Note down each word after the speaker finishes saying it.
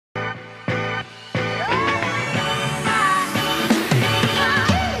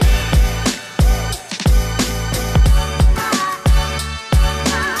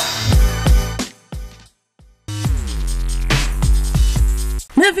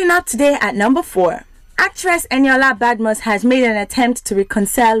Moving up today at number 4. Actress Eniola Badmus has made an attempt to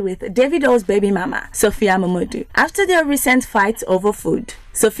reconcile with Davido's baby mama, Sophia Momodu, after their recent fight over food.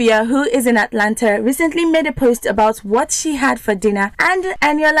 Sophia, who is in Atlanta, recently made a post about what she had for dinner, and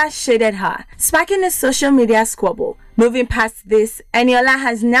Eniola shaded her, sparking a social media squabble. Moving past this, Eniola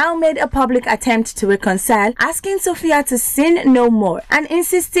has now made a public attempt to reconcile, asking Sophia to sin no more and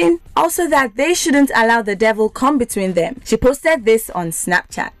insisting also that they shouldn't allow the devil come between them. She posted this on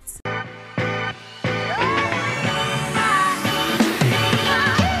Snapchat.